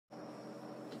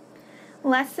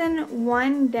Lesson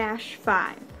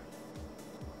 1-5.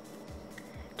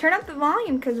 Turn up the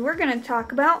volume because we're going to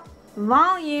talk about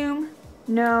volume.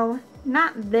 No,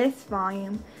 not this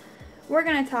volume. We're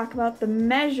going to talk about the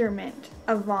measurement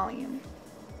of volume.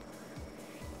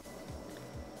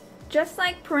 Just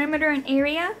like perimeter and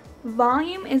area,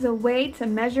 volume is a way to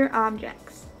measure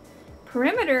objects.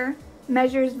 Perimeter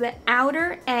measures the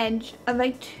outer edge of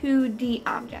a 2D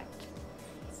object.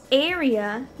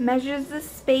 Area measures the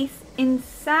space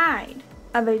inside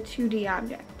of a 2D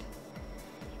object.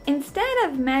 Instead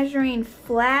of measuring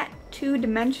flat,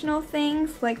 two-dimensional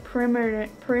things like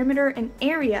perimeter and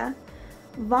area,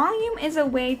 volume is a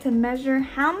way to measure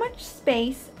how much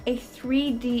space a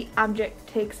 3D object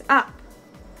takes up.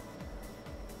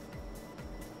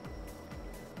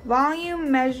 Volume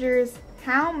measures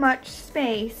how much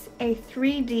space a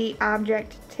 3D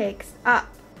object takes up.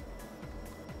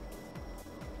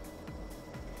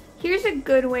 Here's a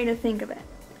good way to think of it.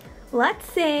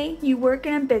 Let's say you work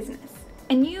in a business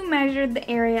and you measured the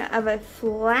area of a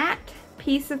flat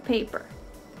piece of paper.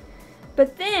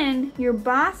 But then your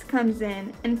boss comes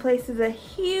in and places a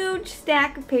huge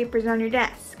stack of papers on your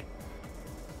desk.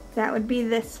 That would be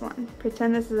this one.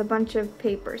 Pretend this is a bunch of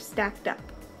papers stacked up.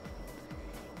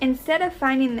 Instead of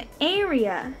finding the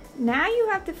area, now you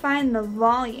have to find the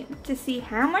volume to see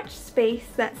how much space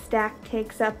that stack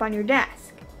takes up on your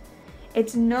desk.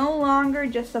 It's no longer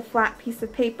just a flat piece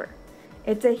of paper.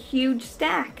 It's a huge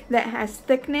stack that has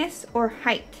thickness or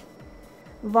height.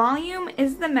 Volume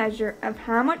is the measure of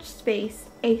how much space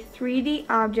a 3D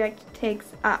object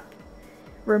takes up.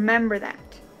 Remember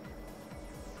that.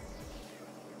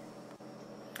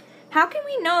 How can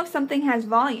we know if something has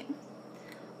volume?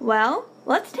 Well,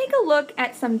 let's take a look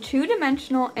at some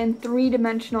two-dimensional and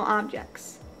three-dimensional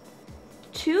objects.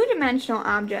 Two-dimensional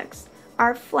objects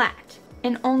are flat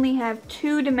and only have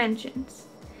 2 dimensions.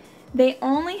 They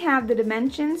only have the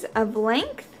dimensions of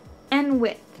length and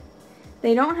width.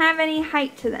 They don't have any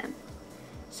height to them.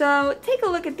 So take a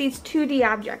look at these 2D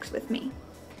objects with me.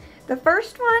 The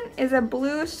first one is a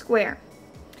blue square.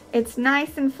 It's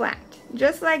nice and flat,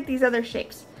 just like these other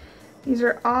shapes. These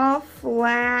are all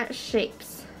flat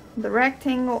shapes. The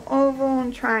rectangle, oval,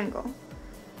 and triangle.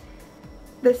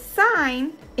 The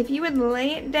sign, if you would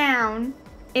lay it down,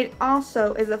 it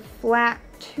also is a flat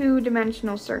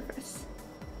two-dimensional surface.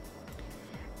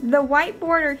 The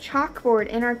whiteboard or chalkboard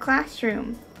in our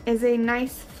classroom is a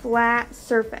nice flat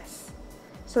surface.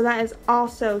 So that is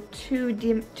also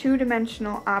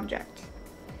two-dimensional object.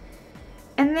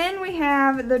 And then we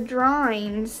have the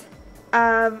drawings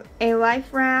of a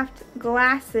life raft,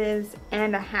 glasses,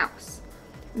 and a house.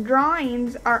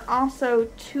 Drawings are also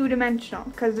two-dimensional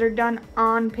because they're done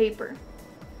on paper.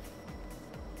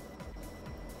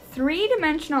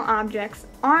 Three-dimensional objects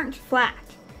aren't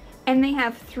flat, and they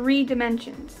have 3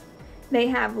 dimensions. They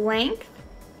have length,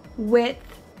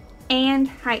 width, and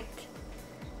height.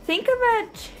 Think of a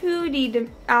 2D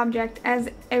object as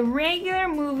a regular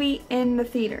movie in the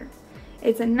theater.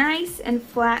 It's a nice and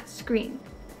flat screen.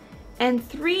 And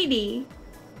 3D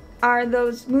are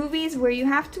those movies where you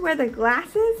have to wear the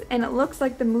glasses and it looks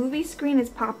like the movie screen is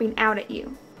popping out at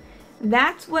you.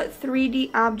 That's what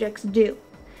 3D objects do.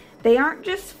 They aren't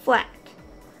just flat.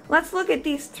 Let's look at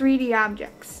these 3D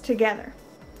objects together.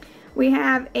 We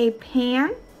have a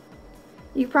pan.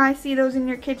 You probably see those in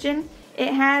your kitchen.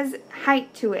 It has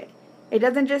height to it. It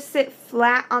doesn't just sit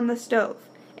flat on the stove.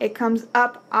 It comes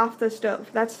up off the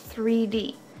stove. That's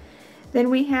 3D.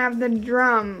 Then we have the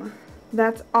drum.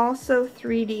 That's also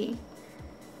 3D.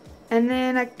 And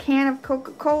then a can of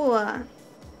Coca-Cola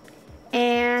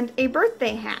and a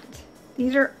birthday hat.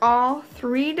 These are all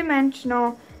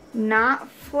 3-dimensional, not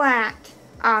flat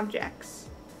objects.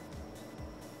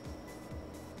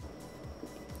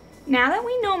 Now that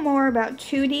we know more about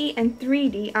 2D and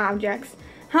 3D objects,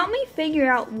 help me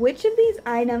figure out which of these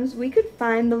items we could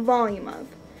find the volume of.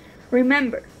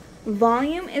 Remember,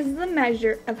 volume is the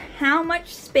measure of how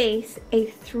much space a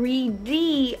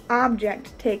 3D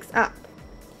object takes up.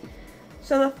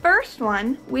 So the first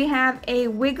one, we have a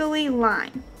wiggly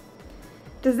line.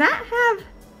 Is that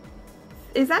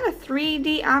a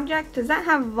 3D object? Does that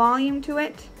have volume to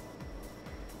it?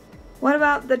 What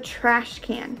about the trash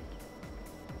can?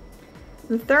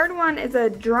 The third one is a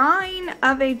drawing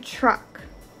of a truck.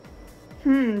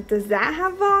 Does that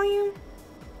have volume?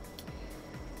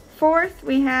 Fourth,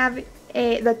 we have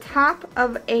the top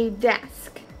of a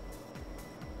desk.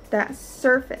 That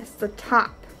surface, the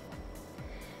top.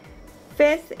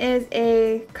 Fifth is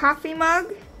a coffee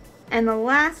mug. And the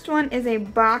last one is a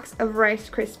box of Rice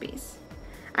Krispies.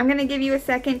 I'm going to give you a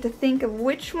second to think of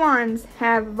which ones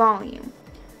have volume.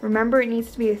 Remember, it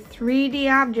needs to be a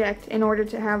 3D object in order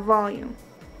to have volume.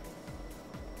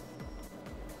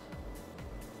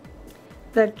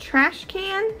 The trash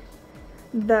can,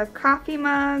 the coffee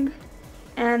mug,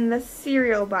 and the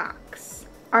cereal box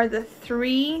are the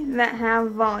 3 that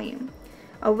have volume.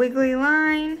 A wiggly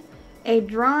line, a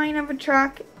drawing of a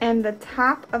truck, and the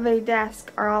top of a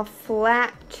desk are all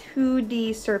flat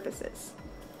 2D surfaces.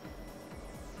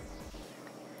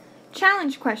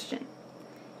 Challenge question.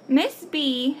 Miss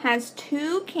B has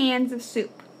 2 cans of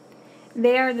soup.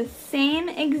 They are the same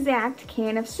exact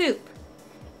can of soup,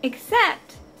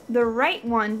 except the right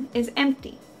one is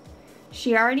empty.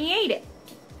 She already ate it.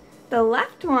 The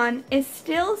left one is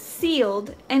still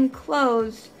sealed and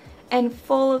closed and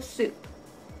full of soup.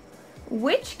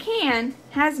 Which can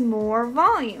has more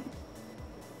volume?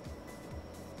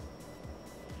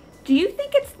 Do you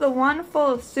think it's the one full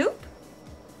of soup?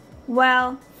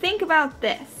 Well, think about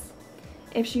this.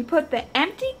 If she put the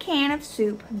empty can of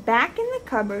soup back in the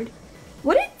cupboard,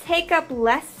 would it take up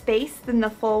less space than the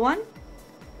full one?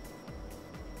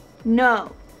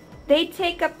 No, they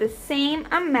take up the same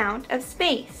amount of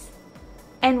space.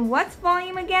 And what's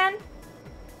volume again?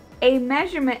 A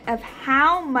measurement of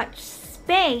how much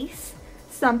space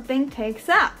something takes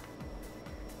up.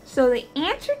 So the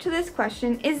answer to this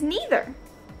question is neither.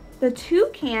 The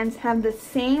 2 cans have the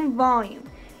same volume,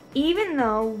 even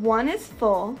though one is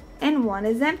full and one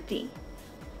is empty.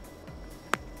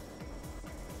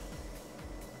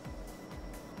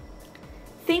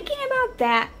 Thinking about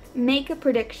that, make a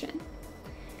prediction.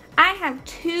 I have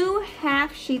 2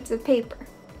 half sheets of paper,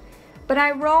 but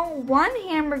I roll one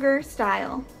hamburger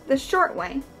style, the short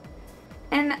way,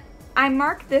 and I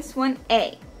mark this one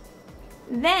A.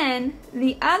 Then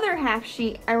the other half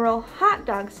sheet I roll hot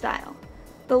dog style,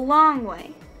 the long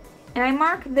way, and I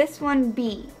mark this one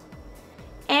B.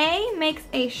 A makes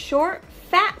a short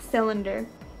fat cylinder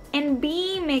and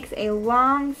B makes a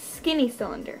long skinny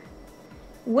cylinder.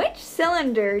 Which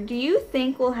cylinder do you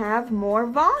think will have more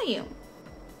volume?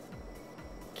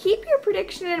 Keep your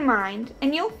prediction in mind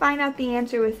and you'll find out the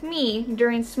answer with me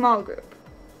during small group.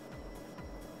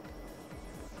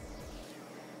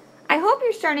 I hope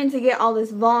you're starting to get all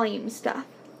this volume stuff.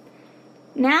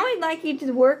 Now I'd like you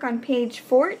to work on page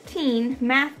 14,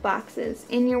 math boxes,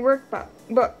 in your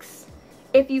workbooks.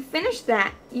 If you finish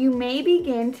that, you may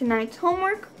begin tonight's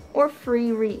homework or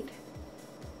free read.